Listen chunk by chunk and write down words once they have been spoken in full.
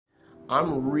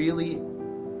I'm really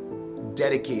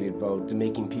dedicated, Bo, to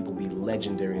making people be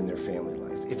legendary in their family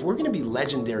life. If we're going to be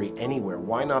legendary anywhere,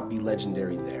 why not be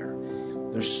legendary there?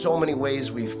 There's so many ways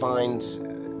we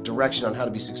find direction on how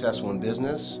to be successful in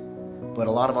business, but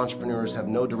a lot of entrepreneurs have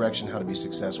no direction how to be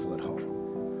successful at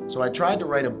home. So I tried to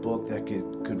write a book that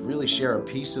could really share a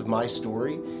piece of my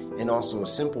story and also a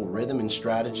simple rhythm and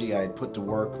strategy I had put to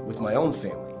work with my own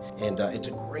family. And it's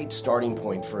a great starting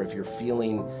point for if you're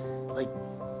feeling like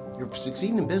you're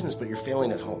succeeding in business, but you're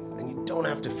failing at home. And you don't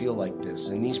have to feel like this.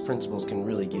 And these principles can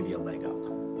really give you a leg up.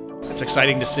 It's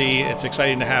exciting to see. It's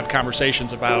exciting to have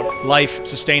conversations about life,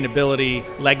 sustainability,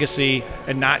 legacy,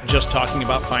 and not just talking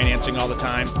about financing all the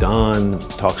time. Don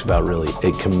talks about really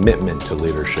a commitment to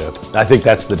leadership. I think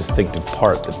that's the distinctive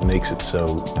part that makes it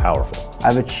so powerful.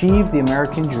 I've achieved the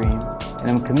American dream, and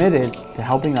I'm committed to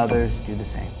helping others do the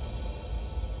same.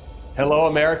 Hello,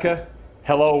 America.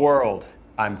 Hello, world.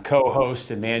 I'm co-host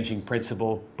and managing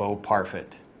principal Bo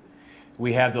Parfet.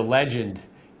 We have the legend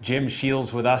Jim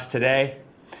Sheils with us today.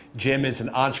 Jim is an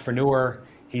entrepreneur,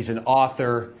 he's an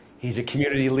author, he's a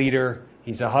community leader,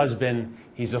 he's a husband,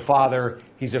 he's a father,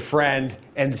 he's a friend,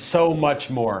 and so much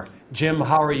more. Jim,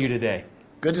 how are you today?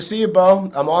 Good to see you,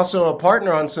 Bo. I'm also a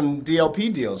partner on some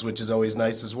DLP deals, which is always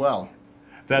nice as well.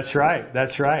 That's right,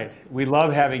 that's right. We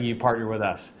love having you partner with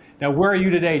us. Now, where are you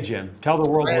today, Jim? Tell the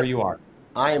world where you are.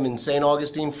 I am in St.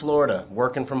 Augustine, Florida,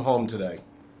 working from home today.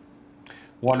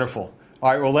 Wonderful. All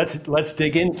right, well, let's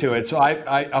dig into it. So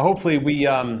I hopefully we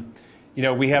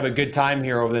we have a good time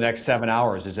here over the next 7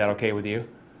 hours. Is that okay with you?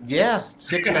 Yeah,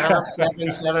 6.5,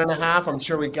 7.5. I'm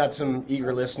sure we've got some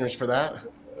eager listeners for that.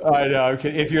 I know. Okay.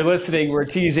 If you're listening, we're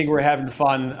teasing, we're having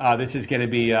fun. This is going to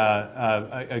be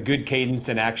a good cadence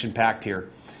and action-packed here.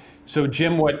 So,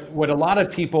 Jim, what a lot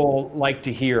of people like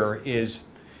to hear is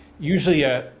usually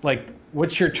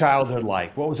what's your childhood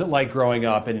like? What was it like growing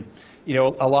up? And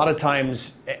a lot of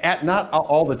times, not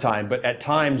all the time, but at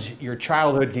times, your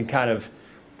childhood can kind of,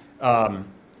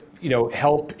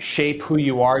 help shape who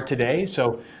you are today.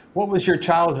 So what was your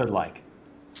childhood like?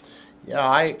 Yeah,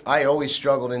 I always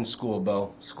struggled in school,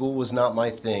 Bo. School was not my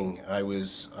thing.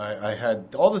 I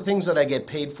had all the things that I get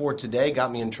paid for today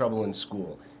got me in trouble in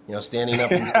school. Standing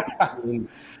up and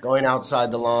going outside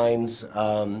the lines,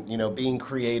 being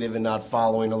creative and not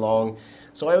following along.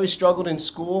 So I always struggled in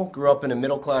school, grew up in a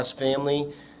middle-class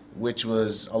family, which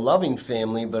was a loving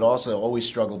family, but also always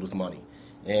struggled with money.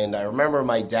 And I remember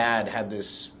my dad had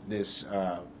this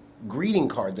greeting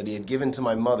card that he had given to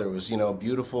my mother. It was, a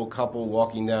beautiful couple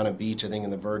walking down a beach, I think in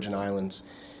the Virgin Islands.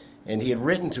 And he had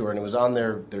written to her, and it was on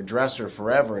their dresser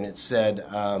forever, and it said,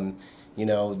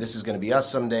 this is going to be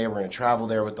us someday. We're going to travel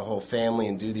there with the whole family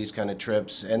and do these kind of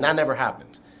trips. And that never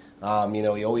happened.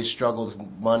 He always struggled with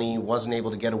money, wasn't able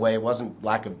to get away. It wasn't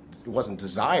lack of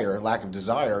desire.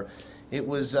 It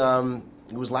was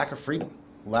lack of freedom,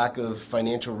 lack of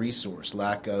financial resource,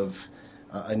 lack of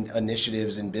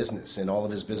initiatives in business, and all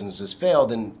of his businesses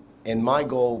failed. And my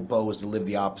goal, Bo, was to live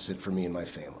the opposite for me and my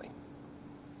family.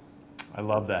 I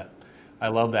love that. I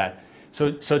love that.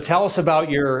 So tell us about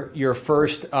your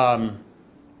first kind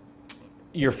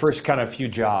of few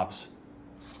jobs.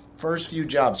 First few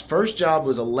jobs. First job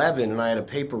was 11, and I had a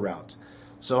paper route.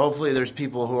 So hopefully there's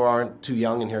people who aren't too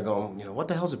young in here going, what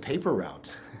the hell's a paper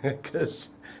route? Because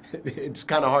it's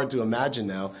kind of hard to imagine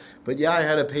now. But yeah, I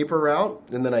had a paper route,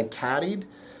 and then I caddied,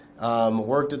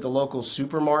 worked at the local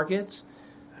supermarket,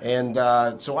 and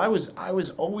so I was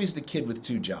always the kid with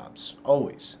two jobs,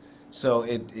 always. So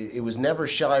it was never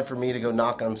shy for me to go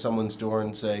knock on someone's door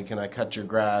and say, "Can I cut your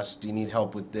grass? Do you need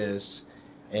help with this?"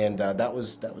 And that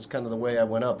was kind of the way I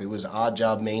went up. It was odd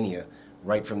job mania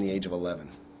right from the age of 11.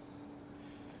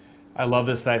 I love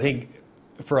this. I think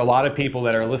for a lot of people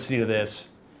that are listening to this,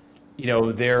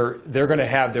 they're going to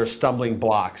have their stumbling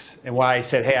blocks. And why I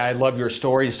said, hey, I love your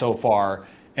story so far,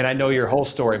 and I know your whole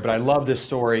story, but I love this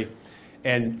story.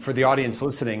 And for the audience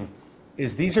listening,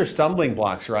 is these are stumbling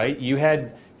blocks, right?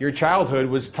 Your childhood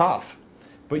was tough,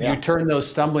 but you turned those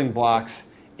stumbling blocks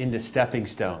into stepping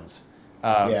stones,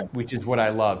 which is what I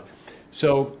love.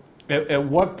 So at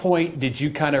what point did you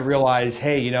kind of realize,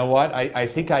 hey, you know what, I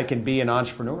think I can be an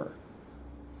entrepreneur?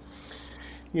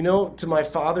 To my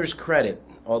father's credit,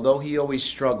 although he always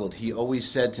struggled, he always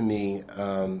said to me,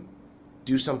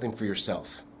 do something for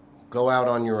yourself. Go out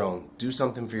on your own. Do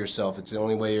something for yourself. It's the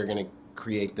only way you're going to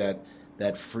create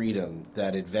that freedom,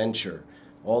 that adventure,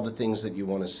 all the things that you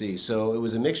want to see. So it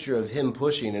was a mixture of him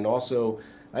pushing, and also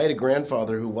I had a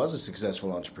grandfather who was a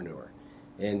successful entrepreneur.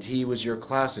 And he was your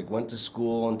classic, went to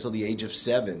school until the age of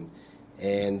 7,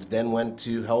 and then went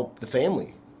to help the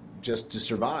family just to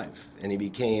survive. And he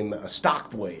became a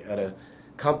stock boy at a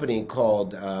company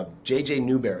called J.J.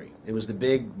 Newberry. It was the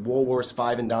big Woolworths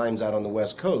five and dimes out on the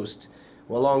West Coast.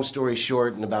 Well, long story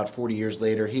short, and about 40 years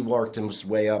later, he worked his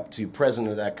way up to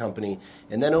president of that company,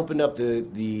 and then opened up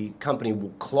the company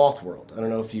Cloth World. I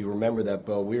don't know if you remember that,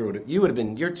 Bo. You would have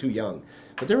been. You're too young,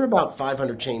 but there were about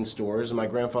 500 chain stores, and my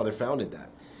grandfather founded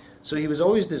that. So he was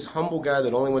always this humble guy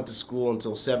that only went to school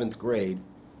until 7th grade,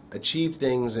 achieved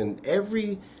things, and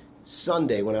every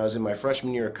Sunday when I was in my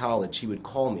freshman year of college, he would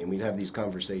call me, and we'd have these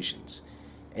conversations.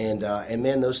 And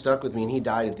man, those stuck with me, and he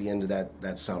died at the end of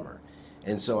that summer.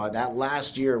 And so that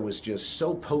last year was just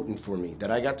so potent for me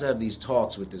that I got to have these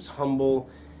talks with this humble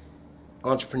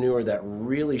entrepreneur that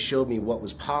really showed me what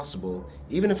was possible,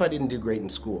 even if I didn't do great in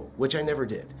school, which I never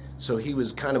did. So he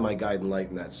was kind of my guide and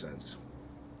light in that sense.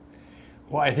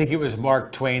 Well, I think it was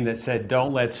Mark Twain that said,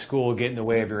 "Don't let school get in the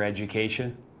way of your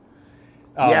education."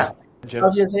 Yeah. Jim? I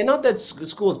was going to say, not that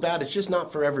school is bad, it's just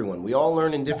not for everyone. We all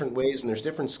learn in different ways, and there's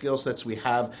different skill sets we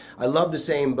have. I love the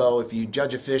saying, Bo, if you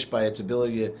judge a fish by its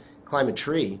ability to climb a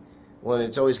tree, well,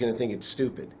 it's always going to think it's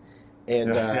stupid.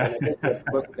 And I think we have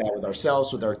to look at that with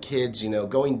ourselves, with our kids.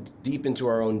 Going deep into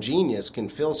our own genius can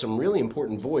fill some really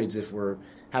important voids if we're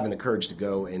having the courage to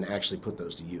go and actually put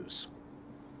those to use.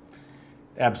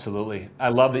 Absolutely. I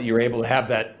love that you were able to have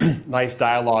that nice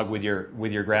dialogue with your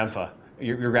your grandfather.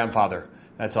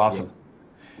 That's awesome.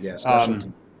 Yeah,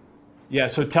 special. Yeah.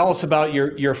 So tell us about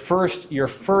your first we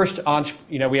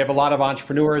have a lot of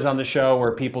entrepreneurs on the show,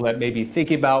 or people that maybe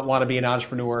thinking about want to be an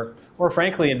entrepreneur, or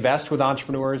frankly invest with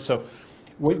entrepreneurs. So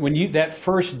when you that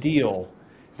first deal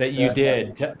that you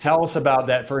did, tell us about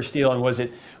that first deal, and was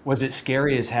it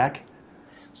scary as heck?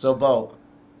 So, Bo,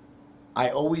 I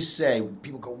always say,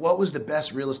 people go, "What was the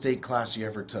best real estate class you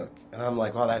ever took?" And I'm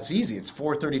like, "Well, that's easy. It's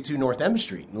 432 North M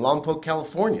Street in Lompoc,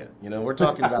 California." We're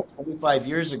talking about 25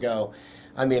 years ago.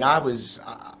 I mean, I was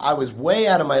way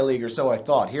out of my league, or so I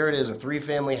thought. Here it is, a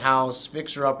 3-family house,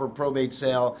 fixer-upper, probate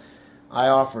sale. I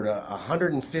offered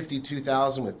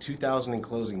 $152,000 with $2,000 in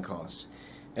closing costs,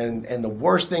 and the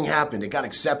worst thing happened. It got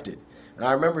accepted. And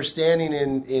I remember standing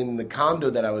in the condo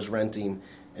that I was renting,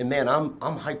 and man, I'm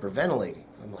hyperventilating.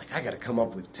 I'm like, I got to come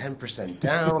up with 10%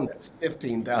 down. That's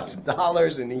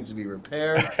 $15,000. It needs to be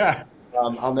repaired.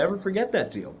 I'll never forget that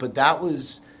deal. But that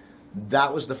was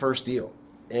the first deal,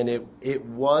 and it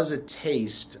was a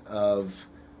taste of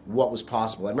what was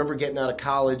possible. I remember getting out of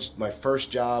college, my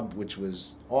first job, which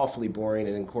was awfully boring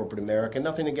and in corporate America.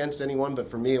 Nothing against anyone, but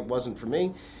for me, it wasn't for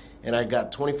me. And I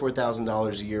got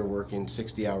 $24,000 a year working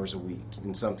 60 hours a week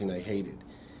in something I hated.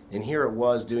 And here it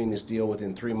was doing this deal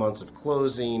within 3 months of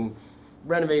closing,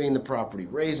 renovating the property,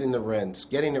 raising the rents,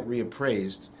 getting it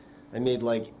reappraised. I made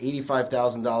like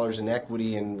 $85,000 in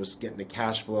equity and was getting a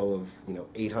cash flow of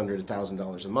 $800,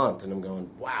 $1,000 a month. And I'm going,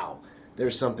 wow,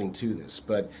 there's something to this.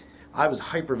 But I was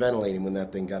hyperventilating when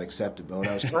that thing got accepted, Bo. And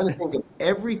I was trying to think of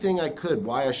everything I could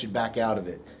why I should back out of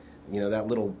it. That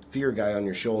little fear guy on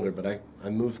your shoulder. But I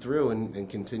moved through and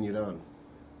continued on.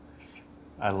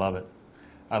 I love it.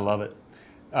 I love it.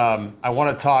 I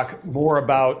want to talk more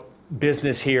about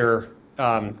business here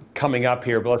coming up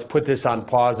here, but let's put this on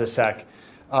pause a sec.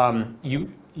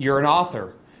 You're an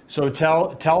author, so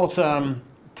tell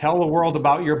the world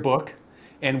about your book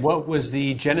and what was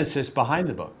the genesis behind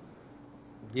the book.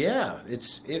 Yeah,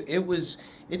 it's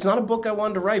not a book I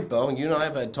wanted to write, Bo. And you and I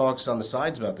have had talks on the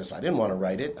sides about this. I didn't want to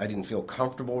write it. I didn't feel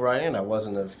comfortable writing it. I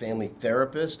wasn't a family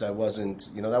therapist. I wasn't,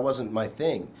 that wasn't my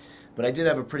thing. But I did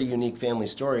have a pretty unique family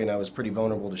story, and I was pretty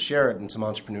vulnerable to share it in some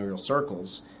entrepreneurial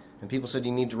circles. And people said,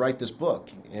 you need to write this book.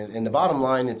 And the bottom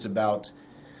line, it's about,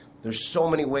 there's so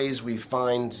many ways we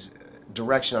find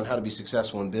direction on how to be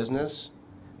successful in business,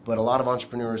 but a lot of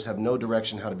entrepreneurs have no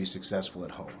direction how to be successful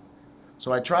at home.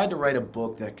 So I tried to write a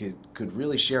book that could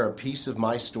really share a piece of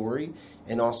my story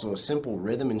and also a simple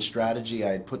rhythm and strategy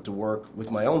I had put to work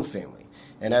with my own family.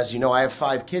 And as you know, I have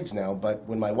 5 kids now, but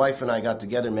when my wife and I got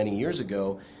together many years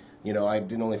ago, I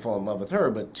didn't only fall in love with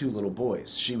her, but 2 little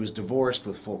boys. She was divorced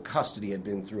with full custody, had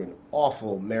been through an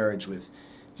awful marriage with,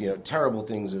 terrible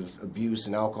things of abuse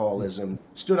and alcoholism,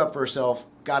 stood up for herself,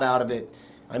 got out of it.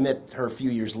 I met her a few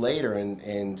years later,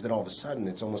 and then all of a sudden,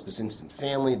 it's almost this instant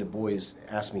family. The boys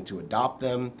asked me to adopt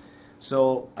them.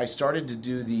 So I started to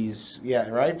do these, yeah,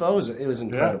 right, Bo? It was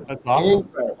incredible. Yeah, that's awesome.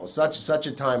 Incredible. Such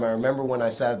a time. I remember when I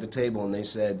sat at the table and they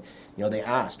said, they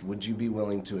asked, would you be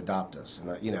willing to adopt us?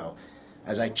 And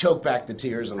as I choke back the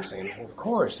tears, I'm saying, of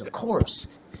course.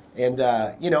 And,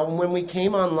 when we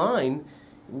came online,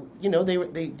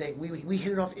 we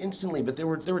hit it off instantly, but there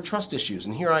were trust issues.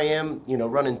 And here I am,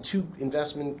 running 2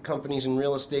 investment companies in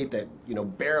real estate that,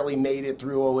 barely made it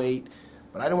through '08,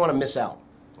 but I didn't want to miss out.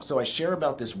 So I share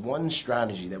about this one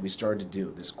strategy that we started to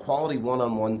do, this quality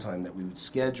one-on-one time that we would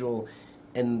schedule,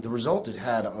 and the result it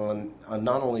had on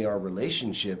not only our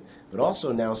relationship, but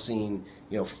also now seeing,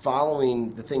 following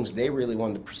the things they really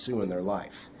wanted to pursue in their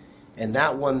life. And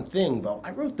that one thing, Bo,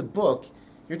 I wrote the book.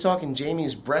 You're talking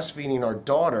Jamie's breastfeeding our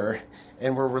daughter,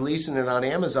 and we're releasing it on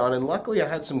Amazon. And luckily I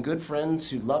had some good friends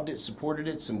who loved it, supported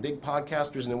it, some big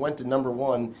podcasters, and it went to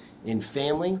 #1 in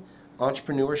family,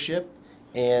 entrepreneurship,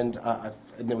 and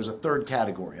there was a third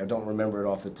category. I don't remember it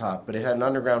off the top, but it had an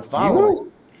underground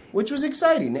following, which was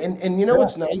exciting. And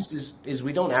what's nice is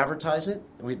we don't advertise it.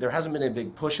 There hasn't been a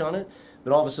big push on it,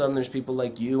 but all of a sudden there's people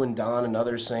like you and Don and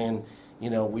others saying,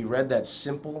 we read that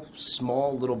simple,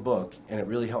 small little book, and it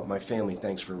really helped my family.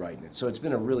 Thanks for writing it. So it's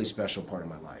been a really special part of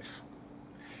my life.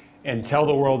 And tell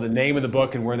the world the name of the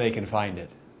book and where they can find it.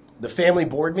 The Family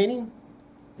Board Meeting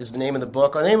is the name of the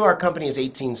book. The name of our company is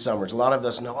 18 Summers. A lot of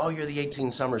us know, oh, you're the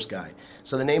 18 Summers guy.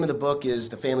 So the name of the book is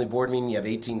The Family Board Meeting. You have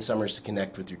 18 summers to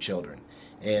connect with your children.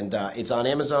 And it's on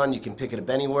Amazon. You can pick it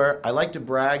up anywhere. I like to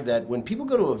brag that when people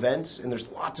go to events, and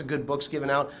there's lots of good books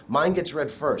given out, mine gets read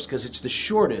first because it's the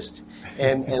shortest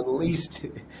and least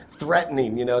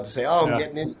threatening, to say, oh, I'm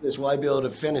getting into this. Will I be able to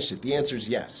finish it? The answer is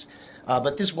yes.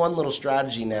 But this one little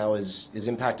strategy now has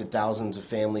impacted thousands of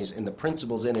families, and the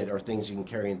principles in it are things you can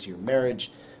carry into your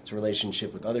marriage, it's a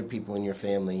relationship with other people in your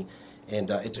family,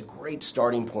 and it's a great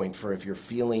starting point for if you're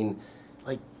feeling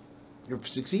like you're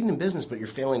succeeding in business, but you're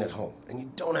failing at home, and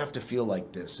you don't have to feel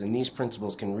like this, and these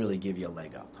principles can really give you a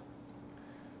leg up.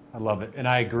 I love it, and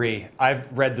I agree. I've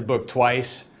read the book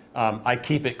twice. I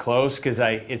keep it close because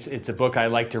it's a book I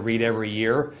like to read every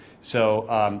year, so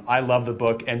I love the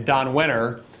book. And Don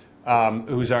Wenner,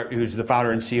 who's the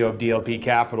founder and CEO of DLP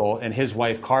Capital, and his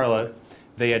wife Carla,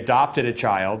 they adopted a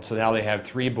child, so now they have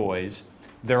 3 boys.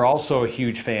 They're also a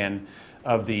huge fan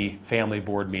of the family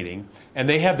board meeting, and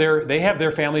they have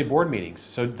their family board meetings.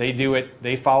 So they do it.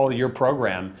 They follow your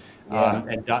program,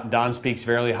 and Don speaks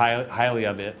very highly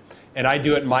of it. And I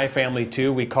do it in my family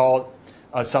too. We call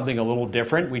it something a little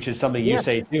different, which is something you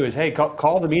say too. Is hey,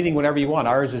 call the meeting whenever you want.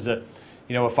 Ours is a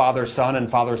father-son and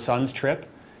father-son's trip.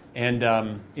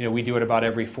 And we do it about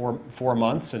every four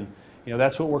months, and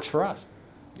that's what works for us.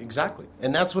 Exactly,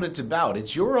 and that's what it's about.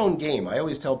 It's your own game. I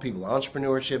always tell people,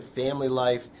 entrepreneurship, family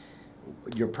life,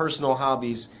 your personal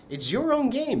hobbies, it's your own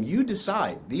game. You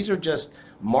decide. These are just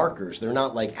markers. They're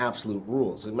not like absolute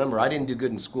rules. And remember, I didn't do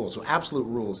good in school, so absolute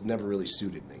rules never really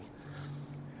suited me.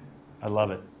 I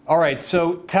love it. All right,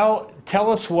 so tell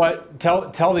us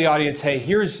tell the audience, hey,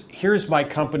 here's my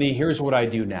company. Here's what I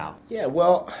do now. Yeah,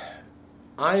 well,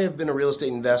 I have been a real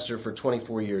estate investor for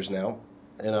 24 years now,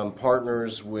 and I'm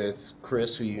partners with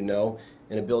Chris, who you know,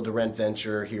 in a build-to-rent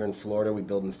venture here in Florida. We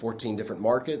build in 14 different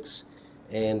markets,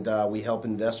 and we help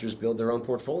investors build their own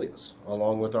portfolios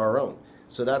along with our own.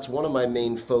 So that's one of my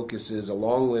main focuses,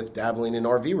 along with dabbling in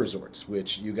RV resorts,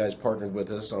 which you guys partnered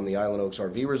with us on the Island Oaks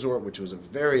RV Resort, which was a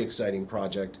very exciting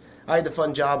project. I had the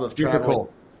fun job of traveling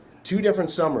 2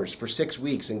 different summers for 6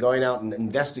 weeks and going out and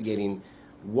investigating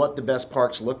what the best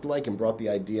parks looked like, and brought the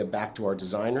idea back to our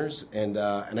designers. And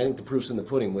I think the proof's in the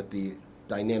pudding with the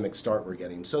dynamic start we're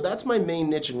getting. So that's my main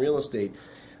niche in real estate.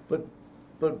 But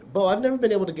Bo, I've never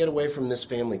been able to get away from this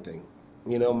family thing.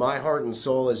 My heart and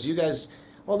soul is you guys,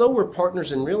 although we're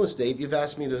partners in real estate, you've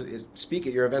asked me to speak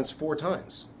at your events 4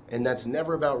 times. And that's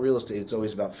never about real estate. It's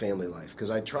always about family life,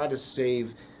 because I try to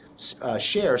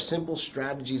share simple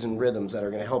strategies and rhythms that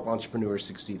are going to help entrepreneurs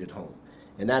succeed at home.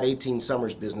 And that 18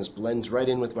 Summers business blends right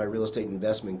in with my real estate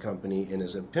investment company and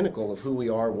is a pinnacle of who we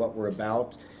are, what we're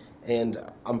about. And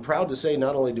I'm proud to say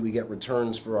not only do we get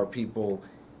returns for our people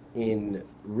in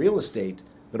real estate,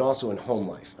 but also in home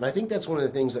life. And I think that's one of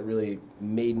the things that really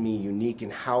made me unique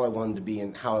in how I wanted to be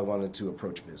and how I wanted to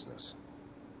approach business.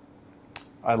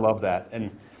 I love that. And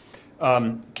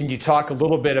can you talk a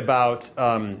little bit about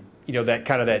that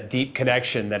kind of that deep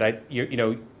connection that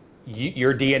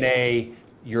your DNA,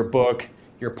 your book,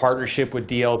 your partnership with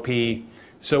DLP.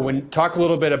 So talk a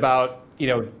little bit about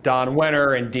Don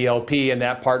Wenner and DLP and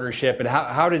that partnership, and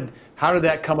how did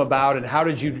that come about, and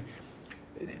did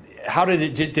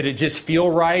it just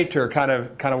feel right, or kind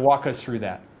of walk us through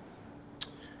that?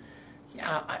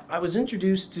 Yeah, I was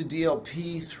introduced to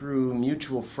DLP through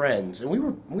mutual friends, and we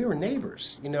were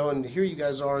neighbors, and here you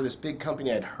guys are, this big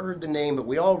company. I'd heard the name, but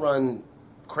we all run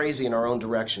crazy in our own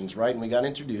directions, right? And we got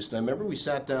introduced, and I remember we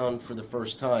sat down for the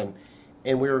first time,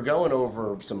 and we were going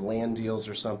over some land deals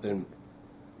or something,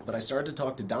 but I started to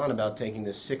talk to Don about taking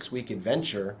this 6-week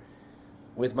adventure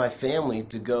with my family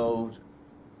to go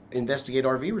investigate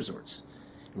RV resorts.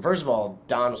 And first of all,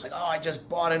 Don was like, oh, I just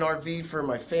bought an RV for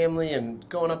my family and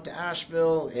going up to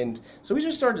Asheville. And so we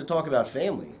just started to talk about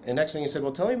family. And next thing he said,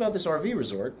 well, tell me about this RV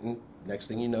resort. And next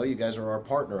thing you know, you guys are our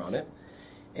partner on it.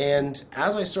 And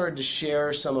as I started to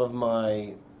share some of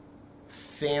my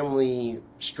family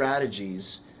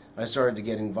strategies, I started to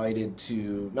get invited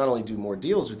to not only do more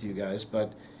deals with you guys,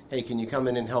 but hey, can you come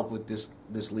in and help with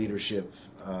this leadership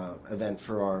event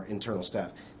for our internal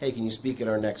staff? Hey, can you speak at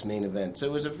our next main event? So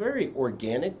it was a very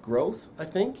organic growth, I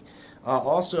think.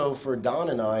 Also for Don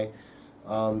and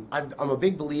I'm a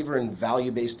big believer in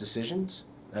value-based decisions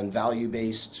and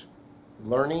value-based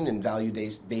learning and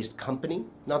value-based company.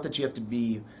 Not that you have to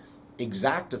be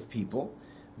exact of people,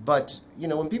 but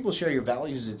when people share your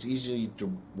values, it's easy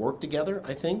to work together,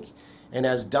 I think. And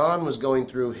as Don was going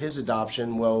through his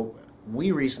adoption, well,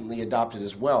 we recently adopted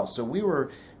as well. So we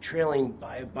were trailing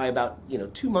by about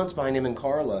 2 months behind him and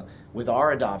Carla with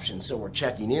our adoption. So we're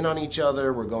checking in on each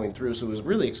other, we're going through. So it was a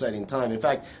really exciting time. In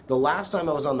fact, the last time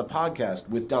I was on the podcast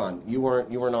with Don, you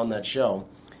weren't on that show.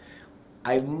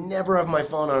 I never have my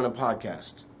phone on a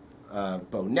podcast,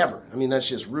 Bo, never. I mean, that's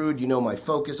just rude. My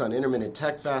focus on intermittent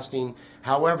tech fasting.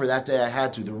 However, that day I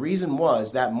had to. The reason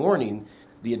was that morning,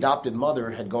 the adopted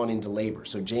mother had gone into labor.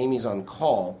 So Jamie's on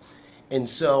call. And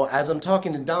so as I'm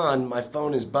talking to Don, my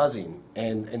phone is buzzing.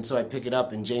 And so I pick it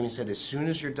up and Jamie said, as soon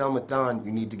as you're done with Don,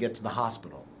 you need to get to the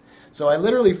hospital. So I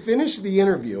literally finished the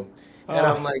interview and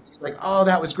I'm like, he's like, oh,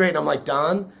 that was great. And I'm like,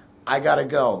 Don, I got to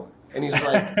go. And he's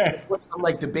like, I'm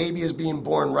like, the baby is being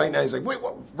born right now. He's like, wait,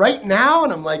 what, right now?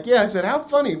 And I'm like, yeah. I said, how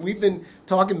funny. We've been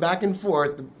talking back and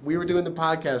forth. We were doing the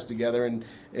podcast together. And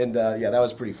yeah, that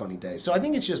was a pretty funny day. So I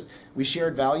think it's just, we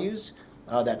shared values,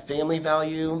 that family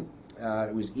value.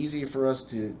 It was easy for us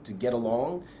to get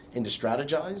along and to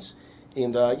strategize.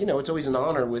 And, it's always an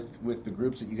honor with the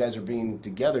groups that you guys are being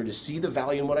together to see the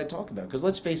value in what I talk about. Because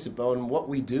let's face it, Bo, in what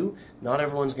we do, not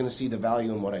everyone's going to see the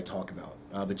value in what I talk about.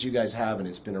 But you guys have, and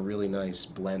it's been a really nice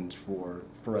blend for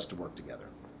us to work together.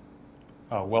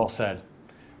 Oh, well said.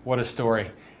 What a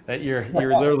story. That you're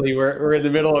literally, we're in the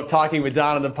middle of talking with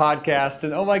Don on the podcast,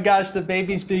 and oh my gosh, the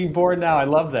baby's being born now. I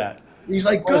love that. He's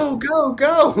like, go, go,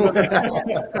 go.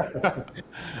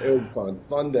 It was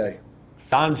fun day.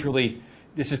 Don's really,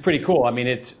 this is pretty cool. I mean,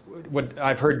 it's what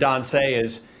I've heard Don say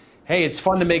is, hey, it's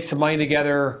fun to make some money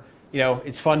together.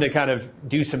 It's fun to kind of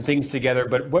do some things together.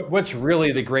 But what's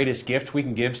really the greatest gift we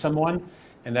can give someone?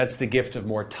 And that's the gift of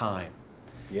more time.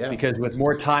 Yeah. Because with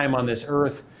more time on this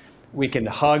earth, we can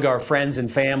hug our friends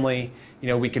and family.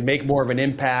 We can make more of an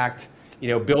impact,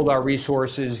 build our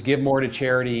resources, give more to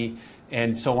charity,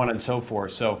 and so on and so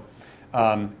forth. So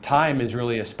time is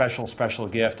really a special, special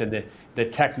gift. And the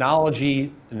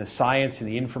technology and the science and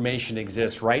the information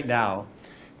exists right now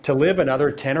to live another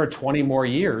 10 or 20 more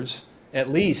years, at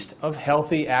least, of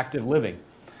healthy, active living.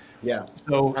 Yeah,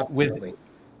 so absolutely.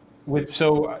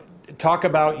 So talk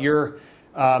about your,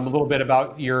 a little bit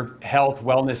about your health,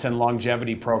 wellness, and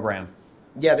longevity program.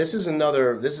 Yeah, this is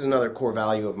another core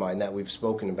value of mine that we've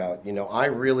spoken about. I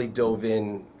really dove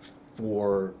in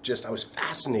I was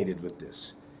fascinated with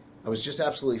this. I was just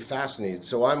absolutely fascinated.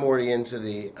 So I'm already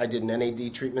I did an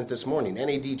NAD treatment this morning,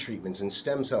 NAD treatments and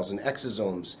stem cells and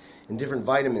exosomes and different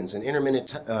vitamins and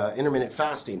intermittent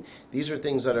fasting. These are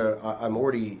things that I'm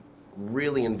already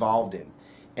really involved in.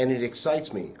 And it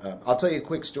excites me. I'll tell you a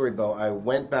quick story, Bo. I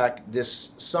went back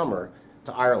this summer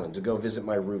to Ireland to go visit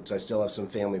my roots. I still have some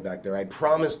family back there. I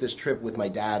promised this trip with my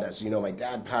dad. As you know, my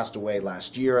dad passed away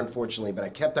last year, unfortunately, but I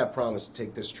kept that promise to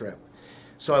take this trip.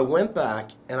 So I went back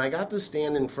and I got to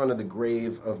stand in front of the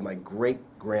grave of my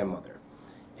great-grandmother.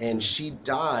 And she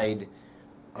died,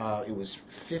 it was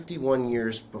 51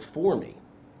 years before me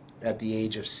at the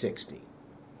age of 60.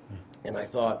 And I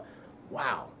thought,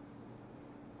 wow,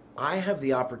 I have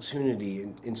the opportunity,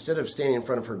 instead of standing in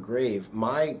front of her grave,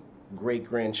 my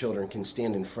great-grandchildren can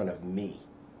stand in front of me,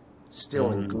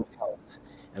 still in good health.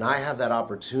 And I have that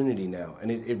opportunity now.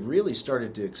 And it really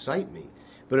started to excite me.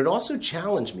 But it also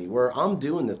challenged me where I'm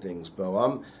doing the things,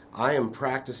 Bo. I am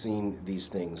practicing these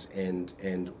things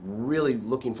and really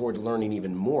looking forward to learning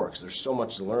even more because there's so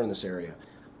much to learn in this area.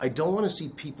 I don't want to see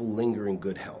people linger in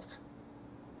good health.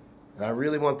 And I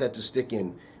really want that to stick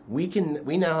in. We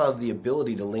now have the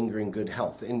ability to linger in good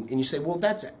health. And you say, well,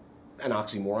 that's an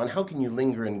oxymoron. How can you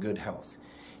linger in good health?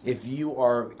 If you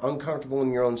are uncomfortable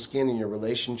in your own skin and your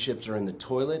relationships are in the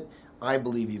toilet, I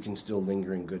believe you can still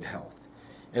linger in good health.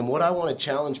 And what I want to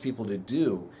challenge people to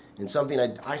do, and something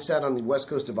I sat on the west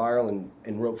coast of Ireland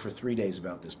and wrote for 3 days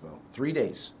about this, Bo. 3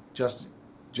 days, just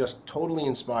totally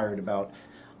inspired about.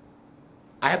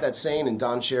 I have that saying, and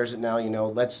Don shares it now.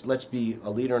 Let's be a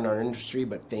leader in our industry,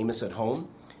 but famous at home.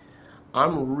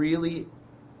 I'm really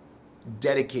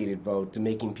dedicated, Bo, to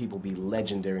making people be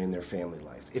legendary in their family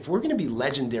life. If we're going to be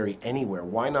legendary anywhere,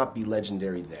 why not be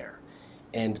legendary there?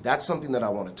 And that's something that I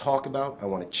want to talk about, I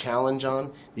want to challenge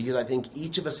on, because I think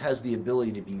each of us has the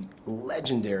ability to be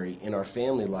legendary in our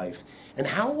family life. And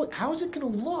how is it going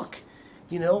to look?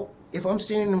 You know, if I'm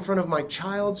standing in front of my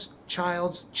child's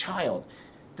child,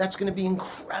 that's going to be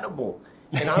incredible.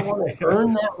 And I want to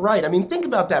earn that right. I mean, think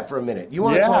about that for a minute. You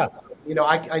want to talk, you know,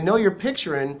 I know you're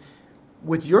picturing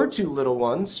with your two little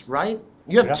ones, right?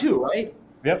 You have two, right?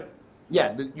 Yep.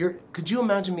 Yeah. Could you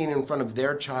imagine being in front of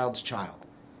their child's child?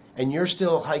 And you're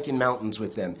still hiking mountains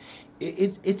with them.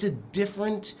 It's a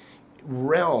different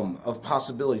realm of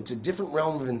possibility. It's a different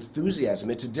realm of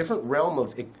enthusiasm. It's a different realm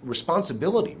of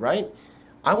responsibility, right?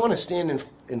 I want to stand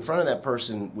in front of that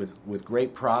person with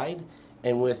great pride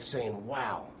and with saying,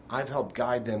 wow, I've helped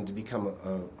guide them to become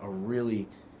a really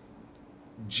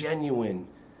genuine,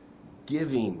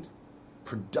 giving,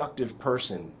 productive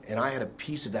person. And I had a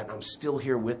piece of that, and I'm still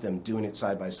here with them, doing it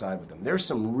side by side with them. There's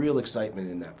some real excitement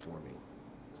in that for me.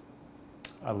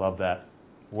 I love that.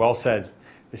 Well said.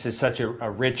 This is such a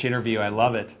rich interview. I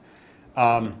love it.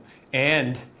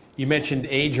 And you mentioned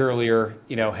age earlier.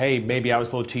 You know, hey, maybe I was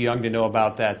a little too young to know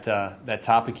about that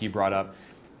topic you brought up.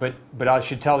 But I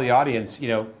should tell the audience, you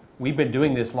know, we've been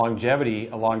doing this longevity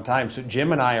a long time. So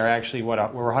Jim and I are actually we're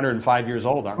 105 years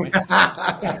old, aren't we?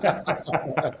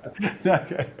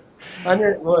 Okay.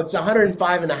 Well, it's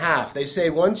 105 and a half. They say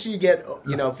once you get,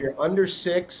 you know, if you're under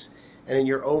 6 and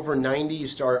you're over 90, you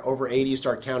start over 80, you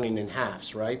start counting in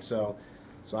halves, right? So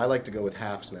I like to go with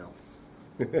halves now.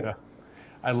 Yeah.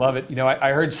 I love it. You know,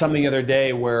 I heard something the other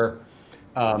day where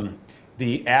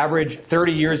the average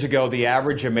 30 years ago, the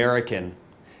average American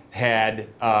had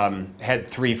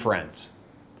 3 friends.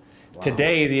 Wow.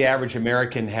 Today, the average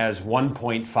American has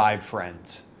 1.5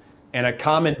 friends. And a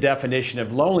common definition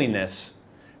of loneliness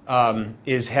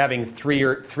is having three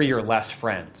or less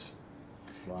friends.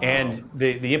 Wow. And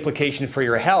the implication for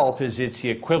your health is it's the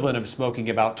equivalent of smoking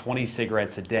about 20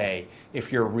 cigarettes a day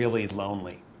if you're really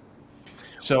lonely.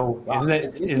 So wow.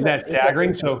 isn't that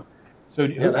staggering? So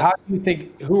yeah, how do you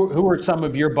think, who are some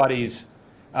of your buddies?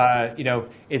 You know,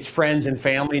 it's friends and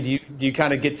family. Do you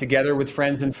kind of get together with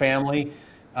friends and family,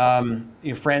 you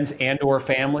know, friends and or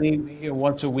family, you know,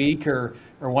 once a week or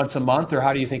once a month, or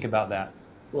how do you think about that?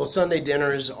 Well, Sunday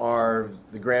dinners are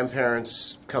the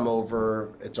grandparents come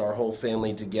over. It's our whole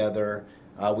family together.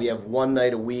 We have one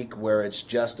night a week where it's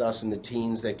just us and the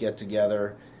teens that get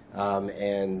together.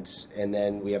 And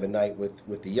then we have a night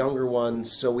with the younger ones.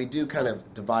 So we do kind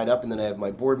of divide up, and then I have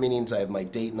my board meetings, I have my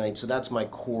date night. So that's my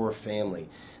core family.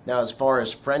 Now, as far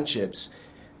as friendships,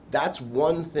 that's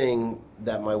one thing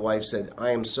that my wife said,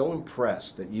 I am so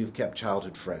impressed that you've kept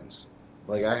childhood friends.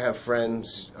 Like, I have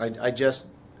friends, I just,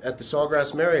 at the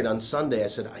Sawgrass Marriott on Sunday, I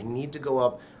said, I need to go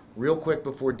up real quick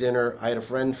before dinner. I had a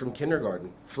friend from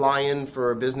kindergarten fly in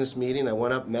for a business meeting. I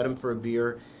went up, met him for a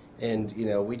beer, and, you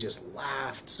know, we just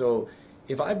laughed. So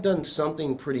if I've done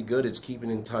something pretty good, it's keeping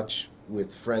in touch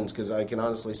with friends, because I can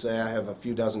honestly say I have a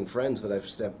few dozen friends that I've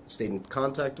stayed in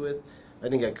contact with. I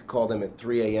think I could call them at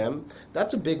 3 a.m.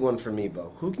 That's a big one for me,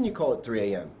 Bo. Who can you call at 3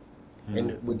 a.m.? Mm-hmm.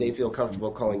 And would they feel comfortable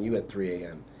calling you at 3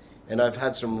 a.m.? And I've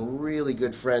had some really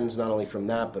good friends, not only from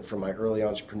that, but from my early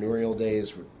entrepreneurial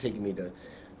days, taking me to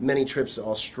many trips to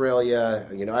Australia.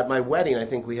 You know, at my wedding, I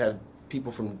think we had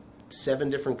people from 7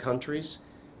 different countries.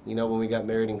 You know, when we got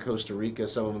married in Costa Rica,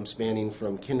 some of them spanning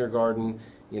from kindergarten,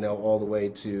 you know, all the way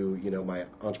to, you know, my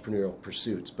entrepreneurial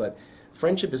pursuits. But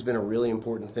friendship has been a really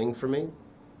important thing for me.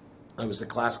 I was the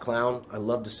class clown. I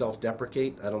love to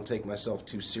self-deprecate. I don't take myself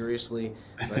too seriously.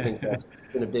 And I think that's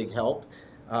been a big help.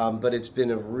 But it's been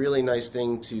a really nice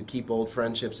thing to keep old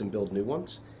friendships and build new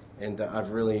ones. And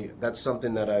that's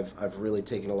something that I've really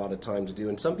taken a lot of time to do.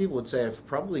 And some people would say I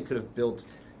probably could have built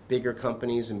bigger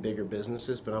companies and bigger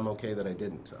businesses, but I'm okay that I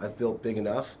didn't. I've built big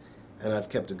enough, and I've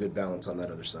kept a good balance on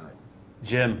that other side.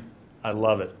 Jim, I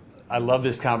love it. I love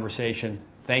this conversation.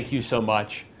 Thank you so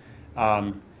much.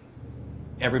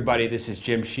 Everybody, this is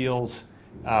Jim Sheils,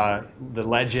 the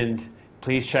legend.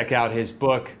 Please check out his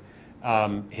book,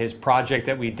 his project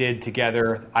that we did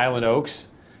together, Island Oaks.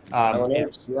 Island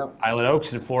Oaks, yeah. Island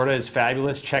Oaks in Florida is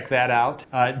fabulous. Check that out.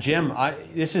 Jim,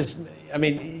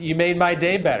 you made my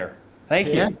day better. Thank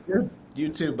you. Yeah, good. You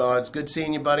too, Bo. It's good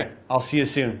seeing you, buddy. I'll see you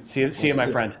soon. See you, my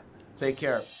friend. Take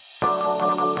care.